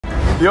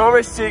The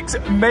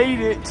RS6 made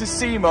it to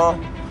SEMA,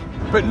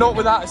 but not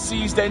without a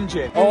seized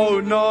engine. Oh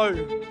no.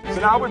 So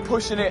now we're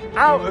pushing it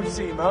out of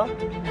SEMA,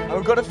 and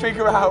we've got to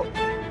figure out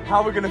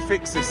how we're going to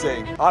fix this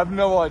thing. I have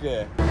no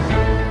idea.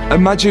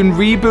 Imagine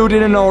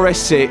rebuilding an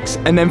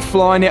RS6 and then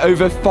flying it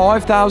over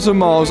 5,000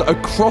 miles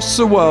across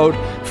the world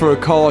for a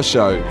car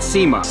show.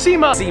 SEMA.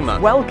 SEMA. SEMA.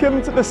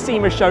 Welcome to the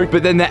SEMA show.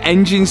 But then the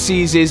engine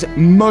seizes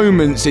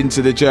moments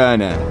into the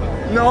journey.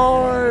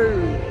 No!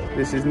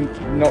 This is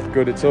not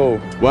good at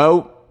all.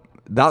 Well,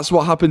 that's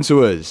what happened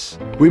to us.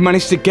 We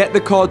managed to get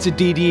the car to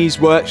DDE's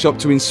workshop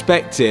to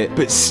inspect it,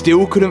 but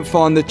still couldn't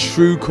find the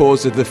true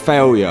cause of the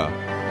failure.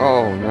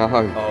 Oh no.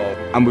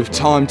 And with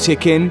time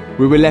ticking,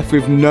 we were left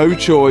with no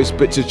choice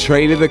but to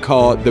trailer the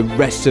car the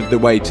rest of the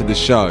way to the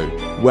show,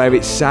 where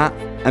it sat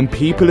and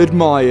people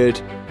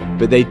admired,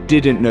 but they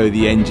didn't know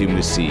the engine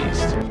was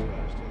seized.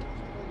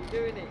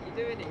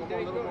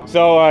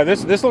 So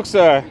this looks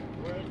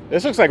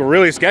like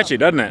really sketchy,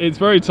 doesn't it? It's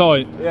very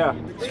tight. Yeah.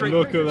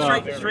 Look at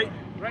that. Straight.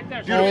 Right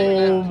there.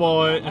 Oh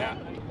my. Yeah.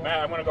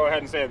 I'm gonna go ahead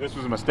and say this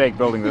was a mistake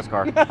building this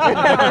car.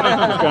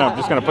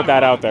 just gonna put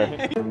that out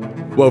there.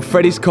 Well,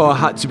 Freddie's car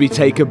had to be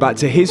taken back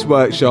to his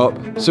workshop,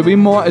 so we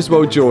might as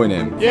well join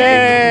him.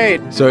 Yay!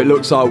 So it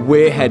looks like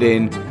we're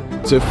heading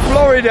to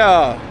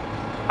Florida,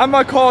 and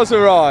my car's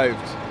arrived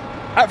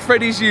at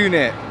Freddie's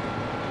unit.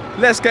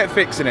 Let's get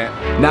fixing it.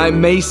 Now, it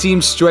may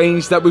seem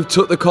strange that we've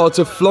took the car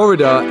to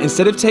Florida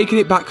instead of taking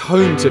it back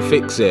home to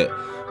fix it,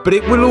 but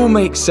it will all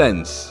make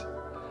sense.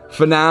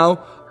 For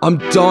now, I'm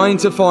dying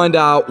to find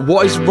out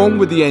what is wrong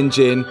with the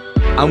engine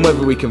and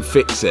whether we can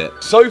fix it.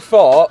 So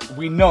far,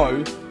 we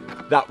know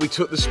that we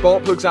took the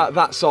spark plugs out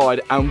that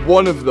side, and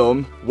one of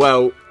them,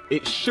 well,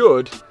 it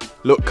should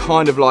look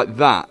kind of like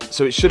that.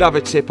 So it should have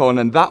a tip on,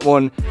 and that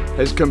one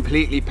has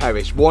completely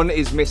perished. One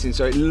is missing,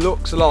 so it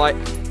looks like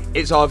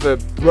it's either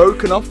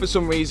broken off for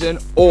some reason,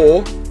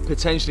 or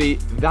potentially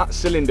that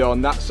cylinder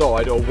on that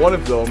side, or one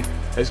of them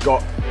has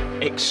got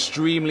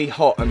extremely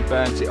hot and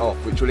burnt it off,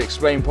 which will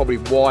explain probably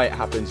why it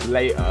happens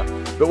later.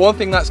 But one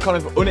thing that's kind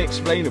of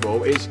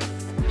unexplainable is,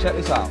 check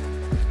this out,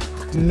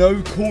 no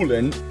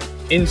coolant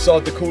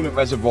inside the coolant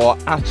reservoir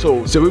at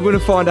all. So we're going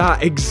to find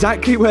out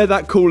exactly where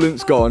that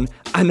coolant's gone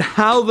and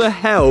how the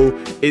hell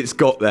it's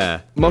got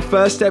there. My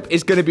first step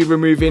is going to be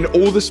removing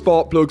all the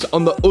spark plugs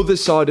on the other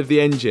side of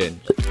the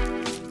engine.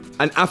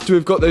 And after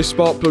we've got those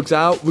spark plugs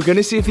out, we're going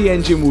to see if the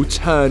engine will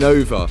turn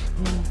over.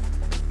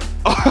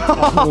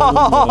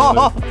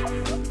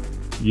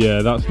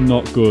 Yeah, that's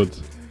not good.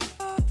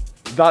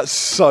 That's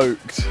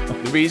soaked.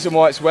 The reason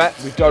why it's wet,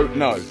 we don't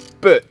know.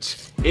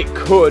 But it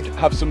could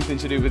have something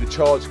to do with the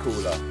charge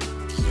cooler.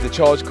 If the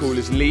charge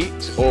cooler's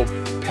leaked or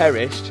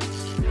perished,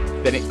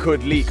 then it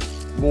could leak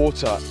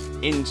water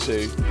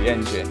into the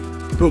engine.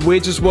 But we're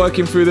just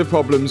working through the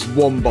problems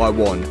one by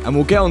one, and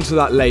we'll get onto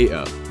that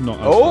later.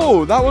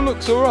 Oh, that one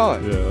looks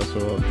alright. Yeah, that's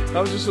alright. That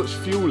one just looks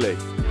fuely.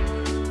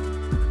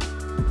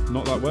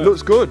 Not that wet.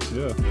 Looks good.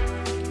 Yeah.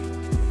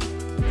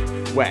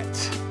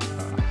 Wet.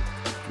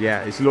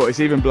 Yeah, it's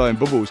even blowing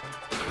bubbles.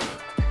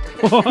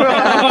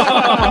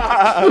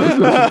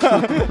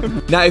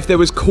 Now, if there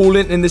was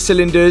coolant in the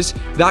cylinders,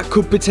 that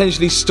could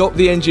potentially stop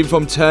the engine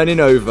from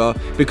turning over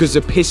because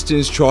the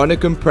piston's trying to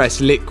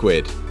compress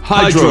liquid.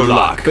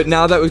 Hydro-lock. But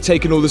now that we've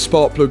taken all the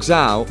spark plugs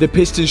out, the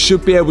piston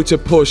should be able to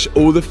push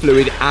all the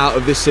fluid out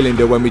of the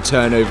cylinder when we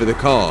turn over the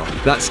car.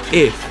 That's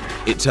if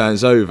it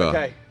turns over.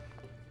 Okay,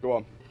 go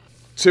on.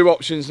 Two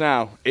options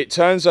now. It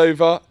turns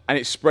over and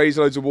it sprays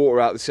loads of water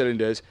out the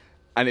cylinders,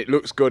 and it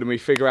looks good, and we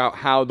figure out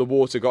how the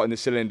water got in the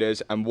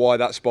cylinders and why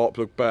that spark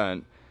plug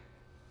burnt.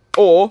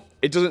 Or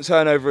it doesn't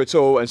turn over at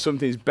all and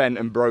something's bent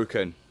and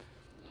broken.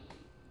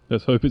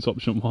 Let's hope it's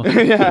option one.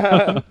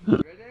 Yeah.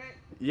 Ready?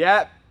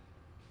 Yep.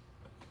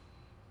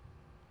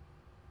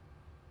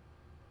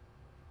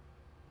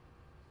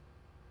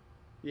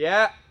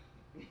 Yeah.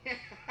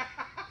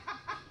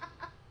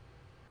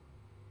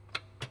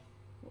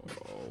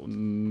 Oh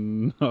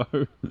no.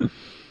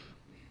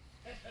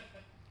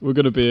 We're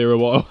gonna be here a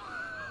while.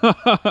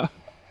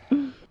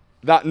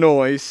 That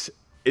noise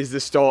is the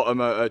starter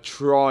motor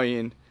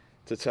trying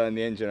to turn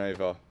the engine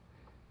over,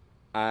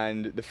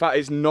 and the fact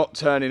it's not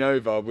turning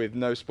over with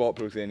no spark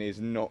plugs in is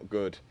not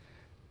good.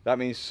 That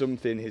means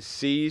something has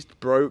seized,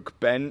 broke,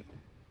 bent,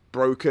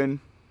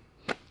 broken.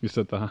 You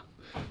said that.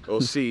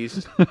 Or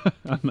seized.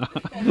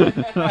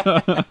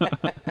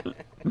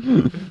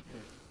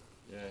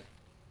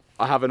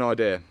 I have an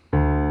idea.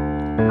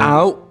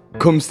 Out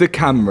comes the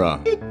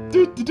camera.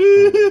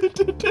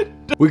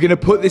 We're going to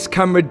put this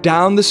camera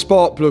down the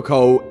spark plug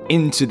hole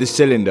into the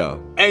cylinder.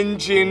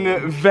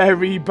 Engine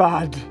very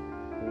bad.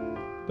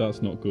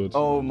 That's not good.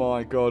 Oh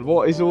my god,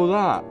 what is all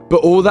that?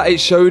 But all that it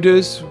showed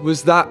us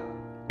was that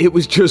it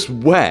was just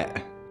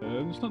wet.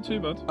 It's not too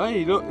bad.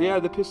 Hey, look, yeah,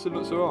 the piston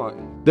looks alright.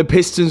 The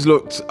pistons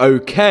looked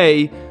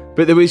okay,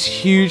 but there was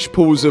huge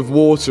pools of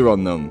water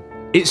on them.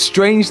 It's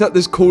strange that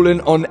there's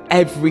coolant on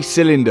every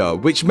cylinder,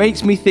 which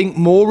makes me think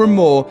more and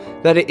more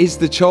that it is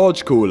the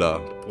charge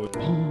cooler.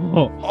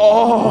 Oh.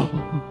 Oh!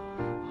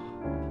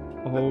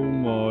 Oh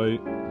my.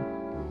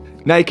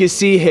 Now you can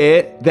see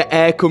here, the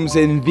air comes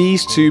in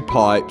these two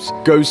pipes,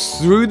 goes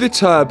through the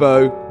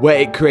turbo where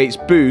it creates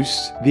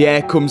boost, the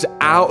air comes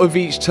out of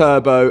each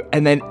turbo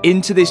and then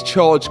into this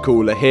charge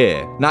cooler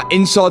here. Now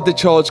inside the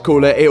charge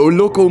cooler, it will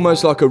look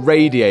almost like a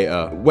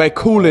radiator where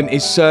coolant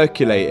is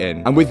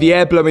circulating, and with the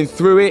air blowing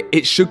through it,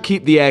 it should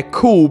keep the air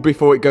cool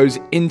before it goes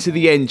into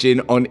the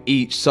engine on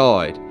each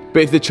side.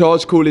 But if the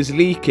charge cooler is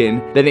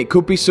leaking, then it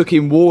could be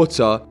sucking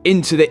water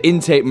into the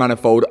intake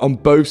manifold on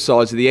both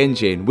sides of the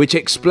engine, which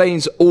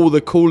explains all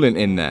the coolant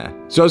in there.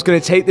 So I was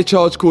going to take the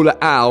charge cooler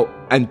out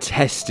and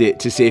test it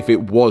to see if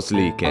it was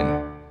leaking.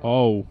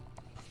 Oh.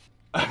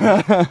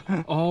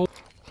 Oh.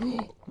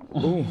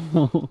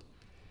 Oh.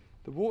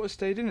 The water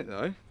stayed in it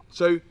though.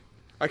 So,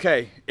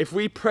 okay, if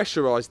we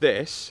pressurize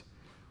this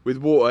with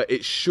water,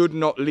 it should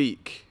not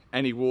leak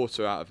any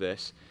water out of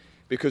this,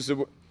 because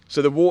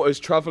so the water's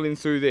traveling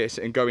through this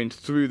and going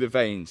through the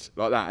veins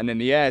like that, and then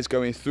the air's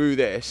going through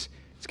this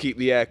to keep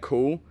the air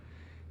cool.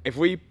 If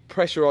we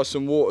pressurize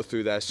some water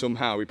through there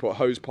somehow, we put a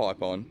hose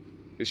pipe on,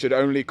 it should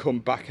only come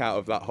back out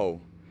of that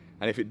hole.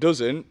 And if it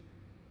doesn't,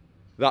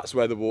 that's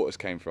where the waters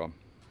came from.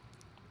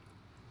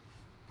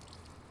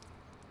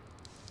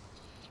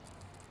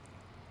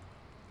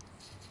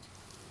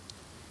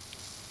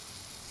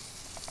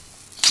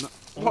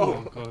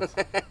 Oh my God.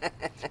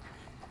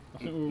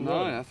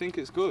 I think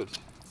it's good.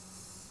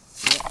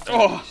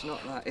 Oh. It's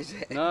not that, is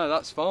it? No,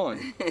 that's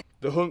fine.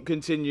 The hunt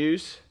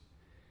continues,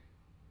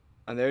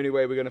 and the only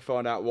way we're going to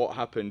find out what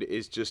happened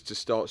is just to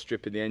start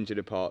stripping the engine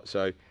apart.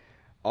 So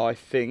I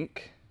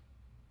think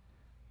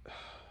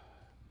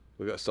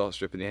we've got to start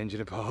stripping the engine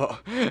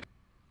apart.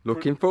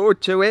 Looking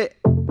forward to it.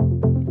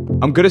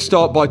 I'm going to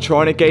start by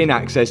trying to gain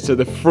access to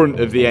the front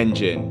of the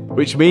engine,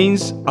 which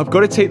means I've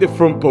got to take the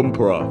front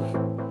bumper off,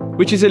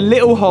 which is a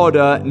little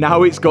harder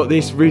now it's got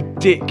this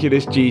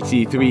ridiculous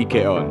GT3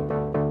 kit on.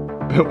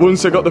 But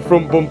once I got the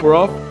front bumper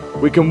off,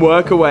 we can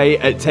work away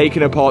at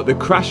taking apart the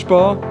crash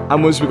bar,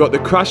 and once we've got the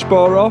crash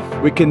bar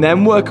off, we can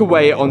then work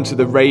away onto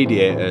the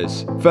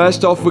radiators.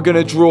 First off, we're going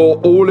to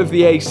draw all of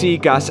the AC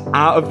gas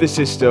out of the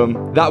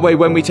system. That way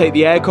when we take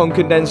the aircon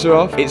condenser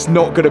off, it's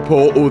not going to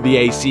pour all the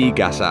AC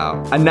gas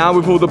out. And now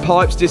with all the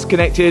pipes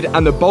disconnected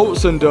and the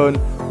bolts undone,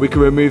 we can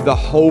remove the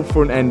whole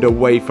front end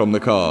away from the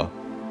car.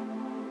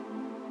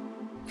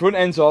 Front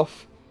end's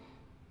off,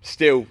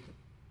 still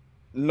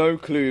no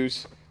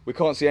clues. We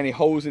can't see any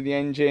holes in the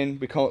engine.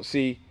 We can't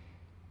see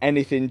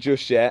anything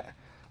just yet.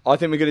 I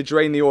think we're going to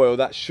drain the oil.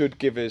 That should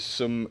give us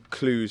some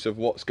clues of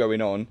what's going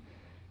on.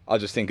 I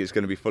just think it's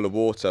going to be full of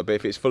water. But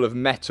if it's full of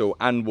metal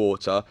and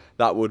water,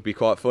 that would be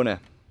quite funny.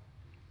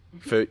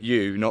 For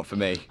you, not for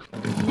me.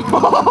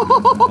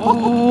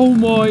 Oh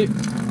my.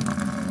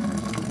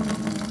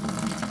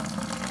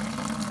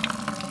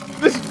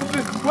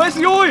 Where's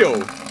the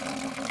oil?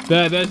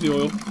 There's the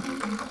oil.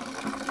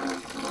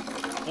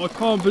 I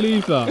can't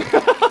believe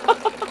that.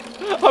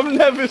 I've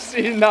never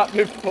seen that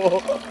before.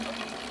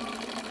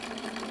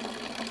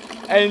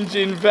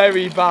 Engine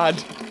very bad.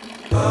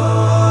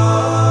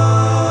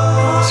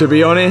 To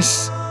be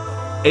honest,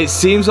 it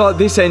seems like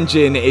this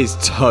engine is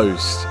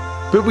toast,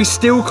 but we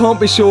still can't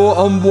be sure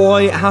on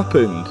why it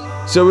happened.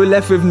 So we're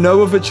left with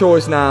no other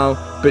choice now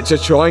but to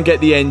try and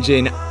get the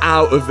engine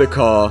out of the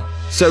car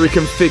so we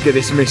can figure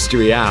this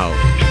mystery out.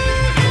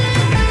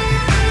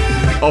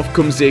 Off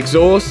comes the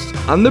exhaust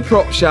and the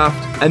prop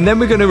shaft, and then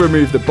we're going to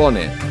remove the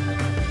bonnet.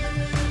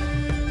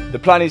 The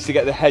plan is to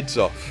get the heads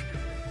off.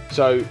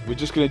 So we're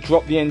just going to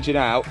drop the engine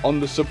out on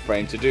the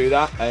subframe to do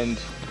that,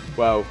 and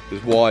well,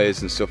 there's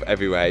wires and stuff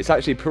everywhere. It's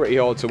actually pretty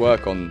hard to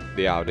work on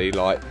the Audi,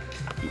 like,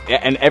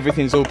 and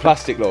everything's all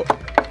plastic, look.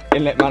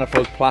 Inlet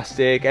manifold's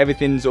plastic,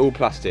 everything's all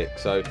plastic,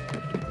 so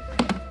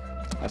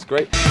that's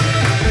great.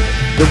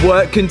 The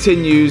work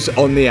continues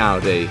on the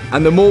Audi,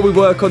 and the more we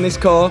work on this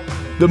car,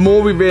 the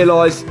more we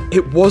realise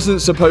it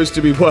wasn't supposed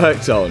to be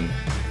worked on.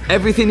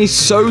 Everything is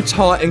so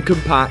tight and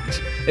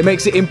compact, it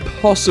makes it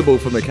impossible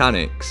for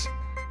mechanics.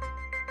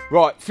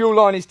 Right, fuel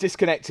line is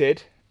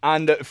disconnected,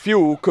 and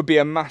fuel could be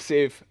a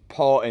massive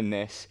part in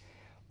this.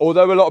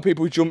 Although a lot of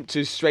people jump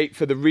to straight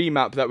for the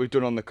remap that we've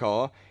done on the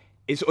car,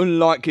 it's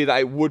unlikely that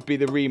it would be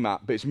the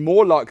remap, but it's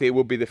more likely it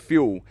would be the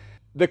fuel.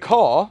 The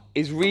car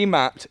is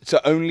remapped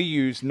to only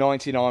use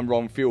 99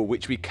 RON fuel,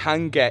 which we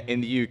can get in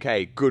the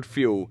UK, good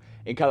fuel.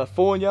 In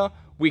California,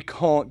 we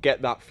can't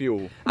get that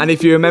fuel. And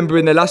if you remember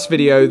in the last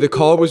video, the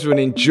car was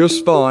running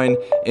just fine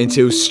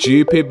until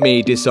stupid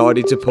me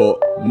decided to put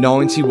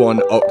 91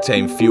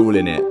 octane fuel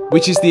in it,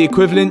 which is the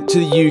equivalent to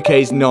the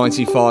UK's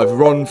 95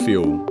 RON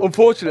fuel.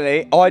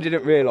 Unfortunately, I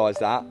didn't realise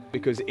that,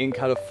 because in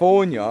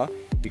California,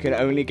 you can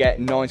only get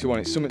 91.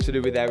 It's something to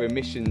do with their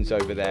emissions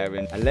over there,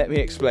 and let me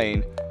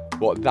explain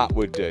what that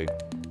would do.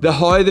 The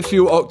higher the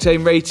fuel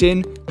octane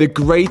rating, the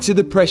greater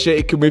the pressure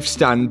it can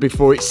withstand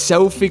before it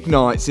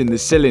self-ignites in the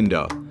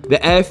cylinder.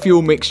 The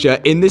air-fuel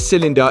mixture in the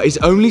cylinder is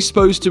only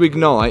supposed to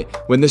ignite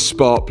when the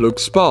spark plug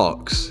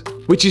sparks,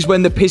 which is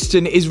when the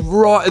piston is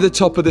right at the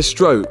top of the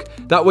stroke.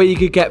 That way you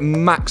could get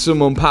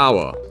maximum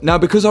power. Now,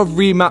 because I've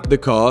remapped the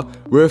car,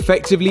 we're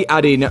effectively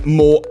adding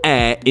more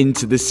air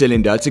into the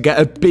cylinder to get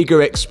a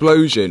bigger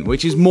explosion,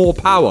 which is more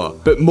power.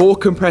 But more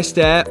compressed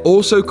air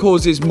also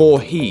causes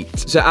more heat.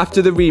 So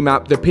after the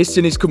remap, the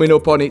piston is coming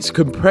up on its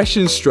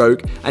compression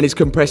stroke and is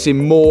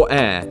compressing more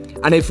air.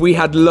 And if we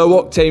had low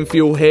octane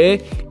fuel here,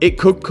 it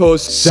could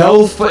cause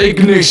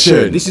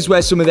self-ignition. This is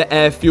where some of the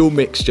air-fuel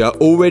mixture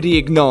already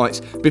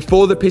ignites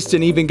before the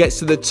piston even gets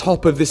to the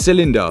top of the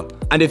cylinder.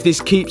 And if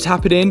this keeps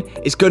happening,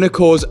 it's going to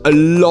cause a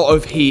lot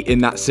of heat in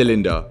that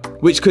cylinder,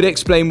 which could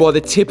explain why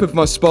the tip of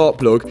my spark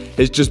plug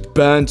has just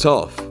burnt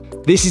off.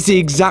 This is the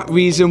exact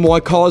reason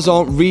why cars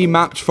aren't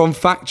remapped from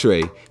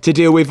factory, to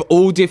deal with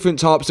all different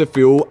types of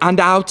fuel and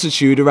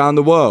altitude around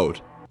the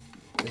world.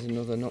 There's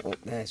another nut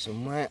up there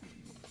somewhere.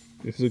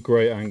 This is a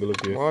great angle of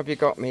you. Why have you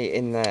got me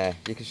in there?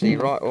 You can see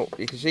right up.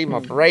 You can see my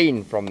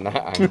brain from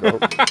that angle.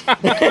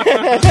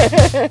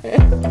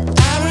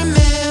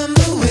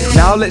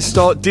 Now let's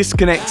start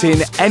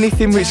disconnecting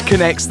anything which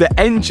connects the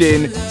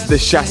engine to the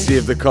chassis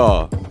of the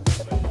car.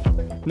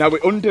 Now we're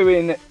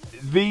undoing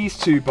these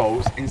two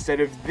bolts instead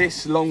of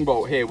this long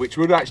bolt here, which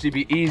would actually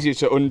be easier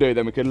to undo,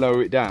 then we can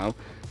lower it down.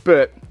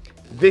 But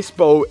this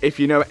bolt, if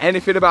you know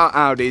anything about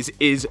Audis,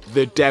 is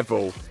the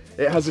devil.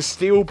 It has a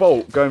steel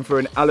bolt going through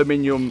an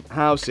aluminium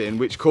housing,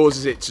 which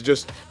causes it to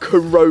just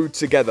corrode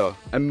together.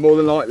 And more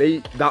than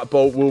likely, that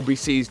bolt will be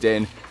seized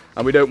in,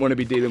 and we don't want to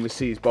be dealing with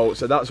seized bolts.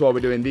 So that's why we're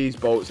doing these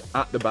bolts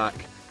at the back,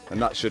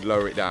 and that should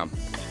lower it down.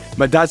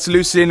 My dad's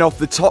loosening off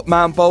the top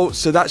mount bolts,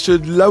 so that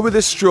should lower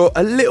the strut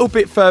a little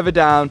bit further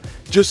down,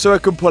 just so I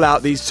can pull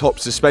out these top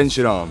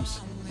suspension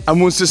arms.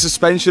 And once the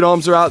suspension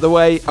arms are out of the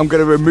way, I'm going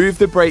to remove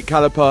the brake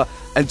caliper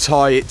and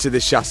tie it to the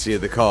chassis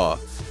of the car.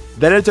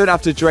 Then I don't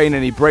have to drain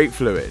any brake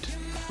fluid.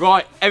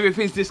 Right,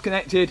 everything's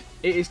disconnected.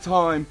 It is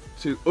time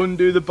to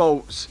undo the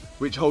bolts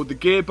which hold the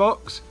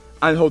gearbox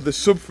and hold the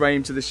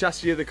subframe to the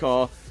chassis of the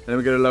car. And then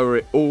we're going to lower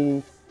it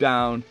all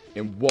down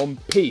in one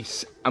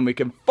piece. And we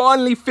can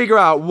finally figure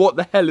out what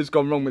the hell has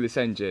gone wrong with this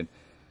engine.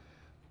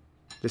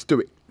 Let's do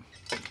it.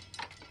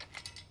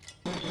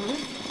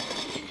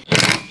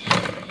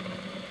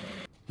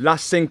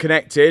 Last thing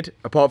connected,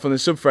 apart from the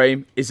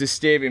subframe, is the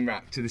steering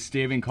rack to the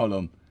steering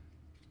column.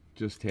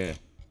 Just here.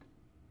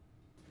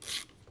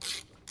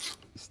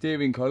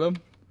 Steering column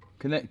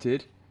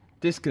connected,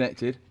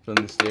 disconnected from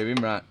the steering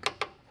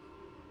rack.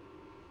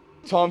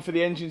 Time for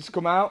the engine to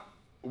come out.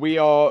 We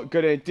are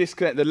going to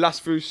disconnect the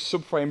last few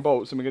subframe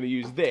bolts, and we're going to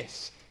use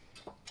this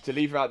to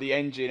lever out the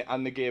engine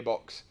and the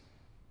gearbox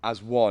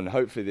as one.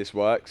 Hopefully this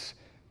works,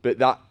 but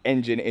that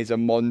engine is a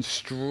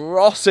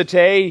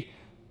monstrosity.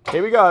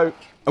 Here we go.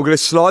 I'm going to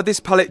slide this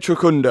pallet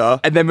truck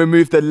under and then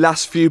remove the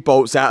last few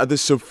bolts out of the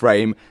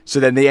subframe, so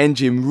then the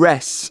engine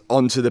rests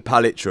onto the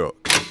pallet truck.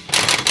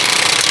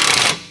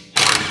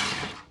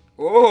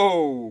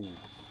 Whoa!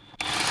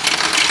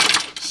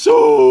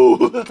 So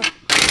It's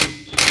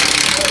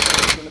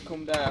gonna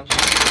come down.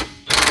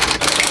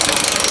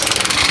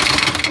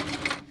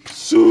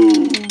 So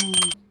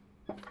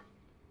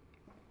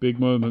Big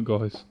moment,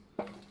 guys.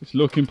 It's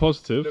looking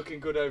positive.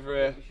 looking good over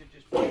here.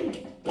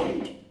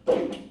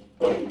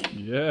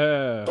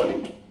 Yeah.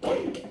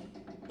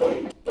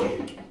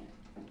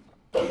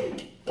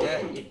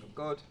 Yeah, you're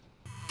good.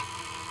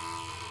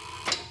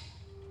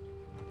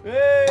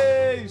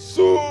 Hey,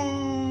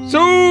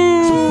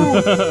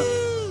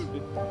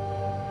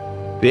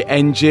 the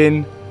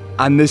engine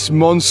and this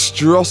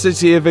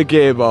monstrosity of a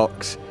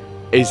gearbox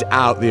is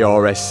out the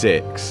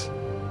RS6.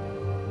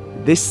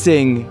 This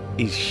thing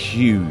is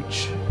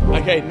huge.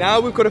 Okay, now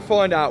we've got to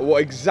find out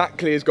what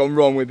exactly has gone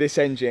wrong with this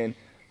engine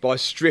by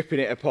stripping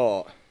it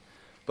apart.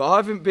 But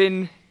I've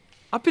been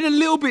a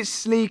little bit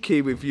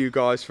sneaky with you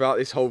guys throughout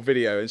this whole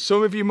video, and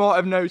some of you might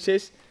have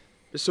noticed,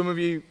 but some of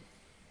you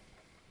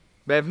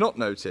may have not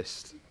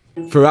noticed.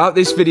 Throughout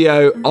this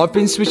video, I've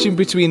been switching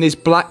between this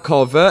black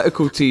car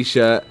vertical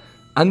t-shirt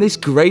and this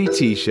grey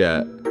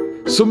t-shirt,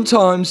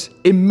 sometimes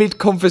in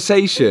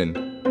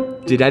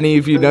mid-conversation. Did any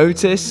of you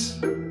notice?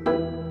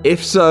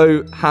 If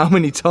so, how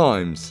many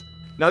times?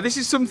 Now this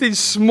is something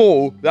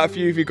small that a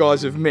few of you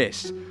guys have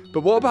missed,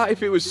 but what about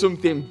if it was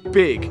something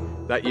big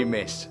that you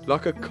missed,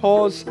 like a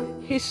car's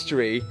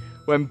history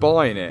when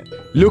buying it?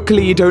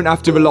 Luckily, you don't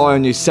have to rely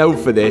on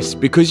yourself for this,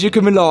 because you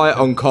can rely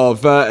on Car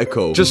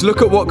Vertical. Just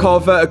look at what Car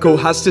Vertical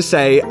has to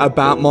say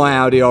about my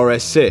Audi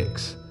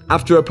RS6.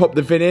 After I popped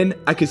the VIN in,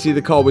 I could see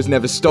the car was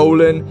never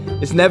stolen,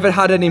 it's never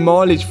had any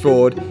mileage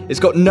fraud,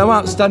 it's got no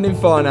outstanding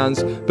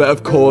finance, but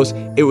of course,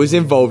 it was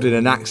involved in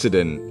an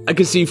accident. I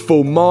can see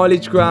full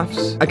mileage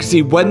graphs, I can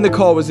see when the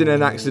car was in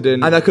an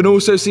accident, and I can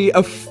also see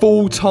a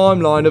full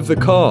timeline of the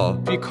car.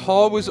 If your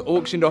car was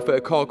auctioned off at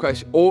a car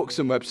crash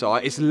auction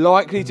website, it's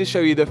likely to show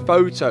you the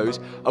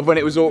photos of when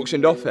it was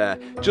auctioned off there,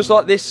 just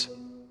like this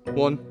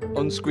one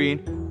on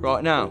screen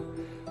right now.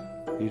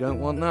 You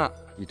don't want that.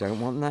 You don't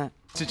want that.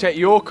 To check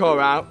your car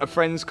out, a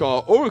friend's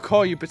car, or a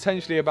car you're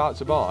potentially about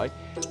to buy,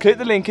 click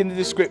the link in the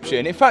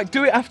description. In fact,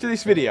 do it after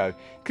this video.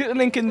 Click the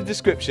link in the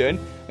description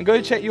and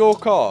go check your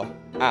car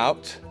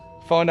out.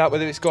 Find out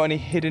whether it's got any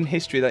hidden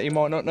history that you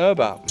might not know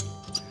about.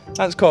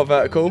 That's Car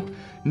Vertical.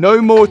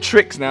 No more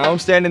tricks now. I'm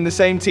staying in the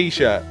same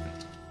t-shirt.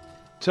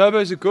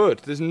 Turbos are good.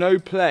 There's no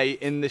play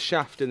in the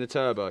shaft in the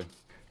turbo.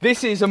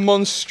 This is a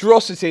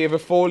monstrosity of a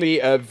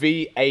 4-litre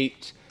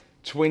V8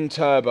 twin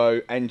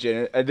turbo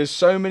engine. There's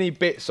so many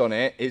bits on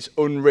it, it's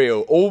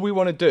unreal. All we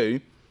want to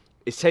do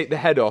is take the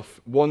head off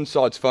one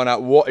side to find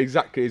out what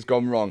exactly has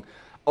gone wrong.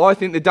 I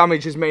think the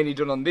damage is mainly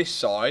done on this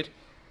side,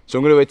 so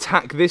I'm going to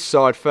attack this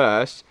side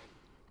first,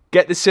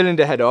 get the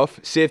cylinder head off,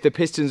 see if the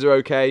pistons are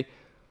okay.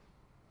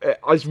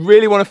 I just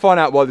really want to find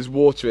out why there's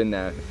water in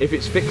there. If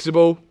it's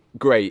fixable,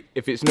 great.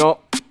 If it's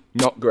not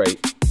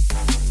great.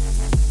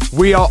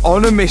 We are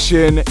on a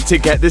mission to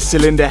get the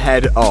cylinder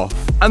head off,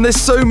 and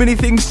there's so many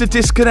things to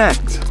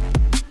disconnect.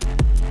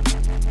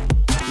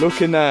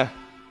 Look in there.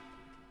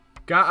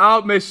 Get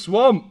out, Miss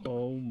Swamp.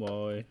 Oh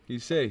my. You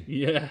see?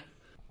 Yeah.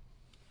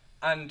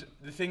 Can And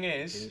you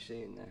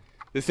see in there?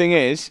 the thing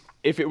is,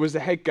 if it was the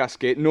head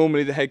gasket,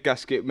 normally the head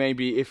gasket,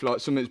 maybe if like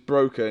something's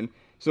broken,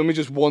 it's normally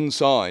just one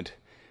side.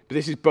 But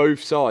this is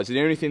both sides, and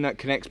the only thing that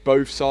connects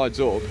both sides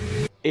up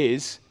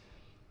is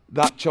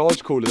that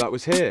charge cooler that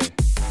was here.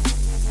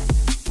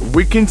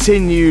 We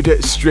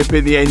continued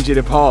stripping the engine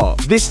apart,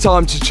 this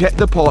time to check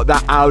the part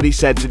that Audi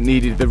said that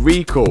needed the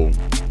recall.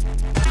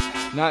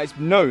 Now it's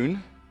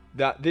known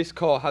that this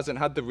car hasn't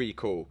had the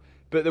recall,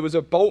 but there was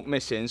a bolt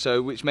missing,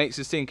 so which makes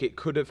us think it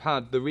could have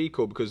had the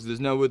recall, because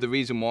there's no other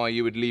reason why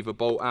you would leave a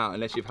bolt out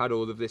unless you've had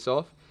all of this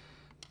off.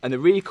 And the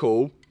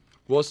recall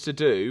was to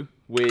do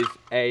with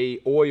a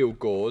oil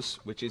gauze,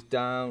 which is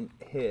down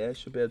here.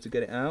 Should be able to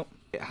get it out.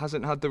 It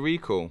hasn't had the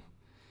recall.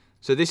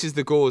 So this is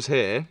the gauze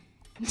here.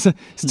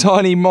 It's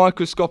tiny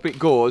microscopic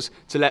gauze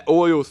to let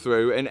oil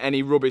through and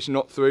any rubbish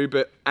not through,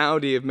 but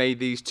Audi have made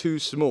these too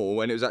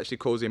small and it was actually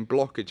causing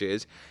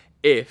blockages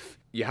if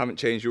you haven't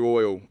changed your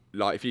oil,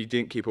 like if you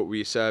didn't keep up with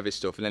your service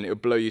stuff, and then it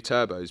would blow your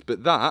turbos.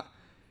 But that,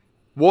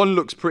 one,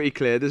 looks pretty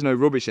clear, there's no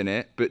rubbish in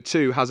it, but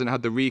two, hasn't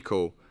had the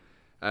recall,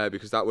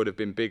 because that would have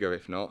been bigger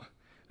if not.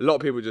 A lot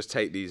of people just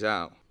take these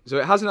out. So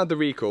it hasn't had the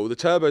recall, the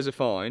turbos are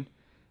fine.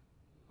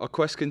 Our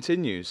quest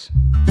continues.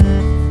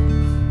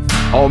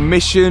 Our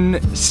mission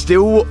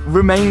still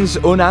remains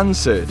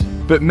unanswered,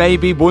 but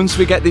maybe once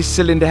we get this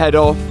cylinder head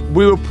off,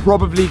 we will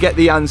probably get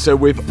the answer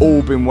we've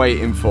all been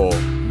waiting for.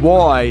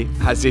 Why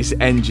has this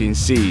engine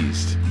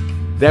seized?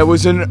 There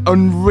was an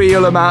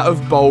unreal amount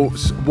of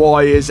bolts,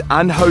 wires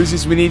and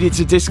hoses we needed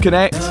to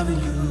disconnect,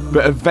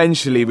 but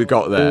eventually we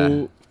got there.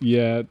 Oh,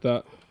 yeah,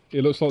 that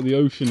it looks like the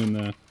ocean in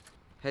there.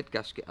 Head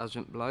gasket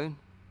hasn't blown.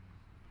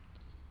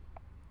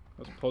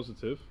 That's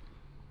positive.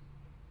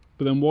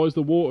 But then why is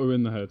the water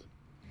in the head?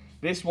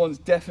 This one's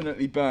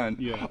definitely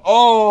burnt. Yeah.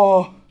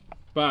 Oh!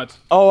 Bad.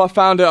 Oh, I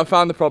found it. I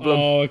found the problem.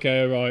 Oh,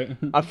 okay, right.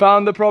 I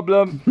found the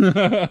problem.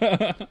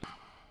 Let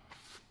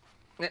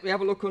me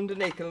have a look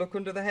underneath and look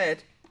under the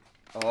head.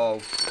 Oh,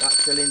 that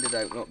cylinder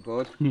don't look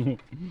good.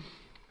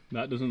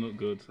 That doesn't look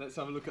good. Let's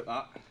have a look at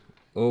that.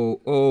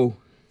 Oh.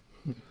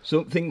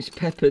 Something's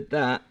peppered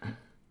that.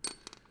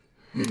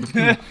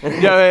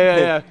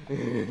 Yeah.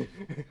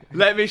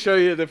 Let me show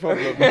you the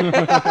problem.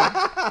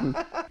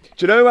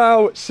 Do you know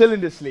how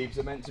cylinder sleeves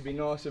are meant to be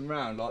nice and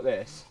round like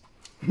this?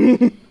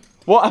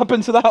 What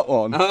happened to that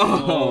one?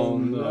 Oh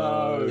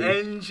no.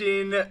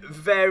 Engine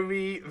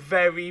very,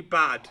 very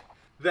bad.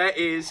 There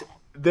is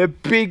the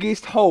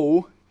biggest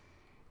hole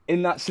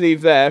in that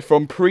sleeve there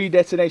from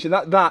pre-detonation.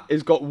 That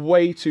has got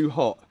way too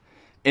hot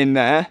in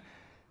there.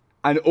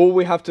 And all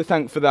we have to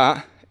thank for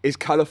that is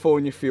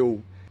California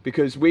fuel.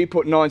 Because we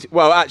put 90,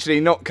 well actually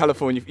not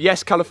California,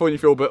 yes California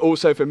fuel, but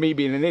also for me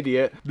being an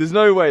idiot, there's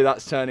no way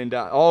that's turning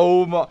down.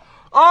 Oh my,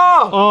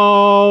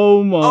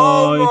 oh my.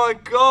 Oh my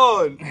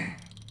god.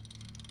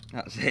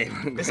 That's it.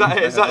 Is that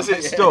it? Is that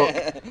it stuck?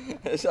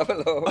 Let's have a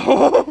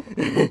look.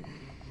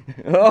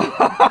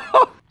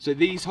 So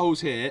these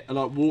holes here are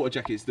like water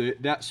jackets,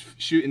 that's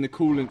shooting the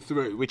coolant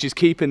through, which is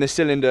keeping the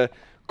cylinder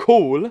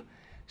cool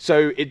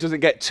so it doesn't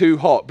get too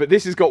hot. But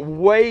this has got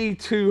way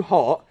too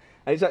hot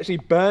and it's actually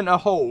burnt a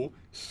hole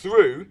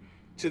through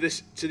to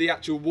the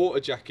actual water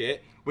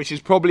jacket, which is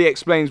probably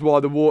explains why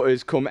the water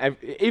has come.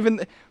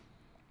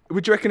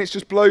 Would you reckon it's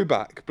just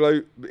blowback?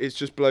 It's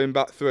just blown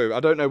back through.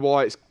 I don't know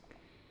why it's.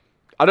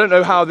 I don't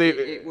know how the.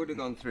 It would have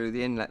gone through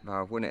the inlet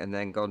valve, wouldn't it, and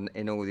then gone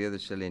in all the other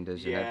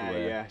cylinders and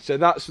everywhere. Yeah. So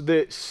that's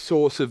the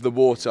source of the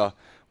water.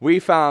 We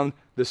found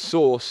the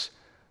source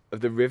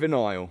of the River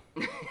Nile,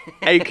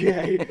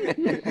 aka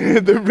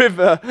the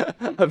river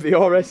of the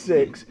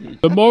RS6.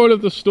 The moral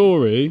of the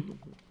story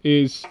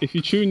is if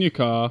you tune your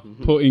car,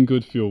 put in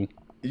good fuel.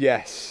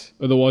 Yes.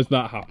 Otherwise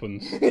that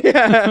happens.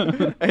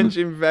 Yeah.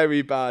 Engine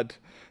very bad.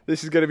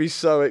 This is going to be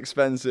so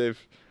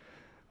expensive.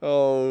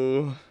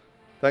 Oh.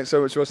 Thanks so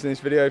much for watching this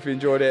video. If you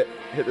enjoyed it,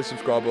 hit the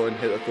subscribe button,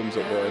 hit the thumbs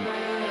up button.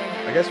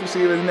 I guess we'll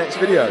see you in the next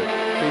video.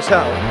 Peace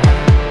out.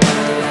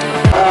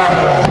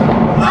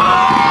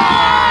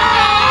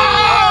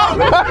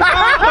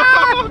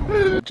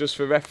 Just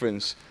for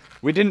reference,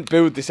 we didn't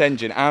build this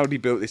engine, Audi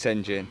built this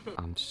engine.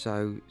 I'm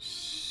so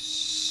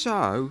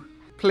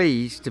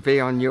pleased to be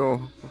on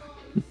your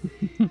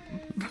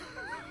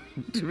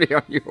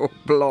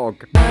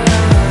blog.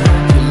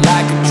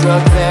 like a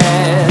drug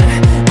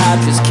that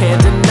I just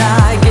can't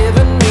deny,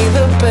 giving me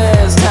the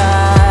best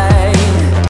high.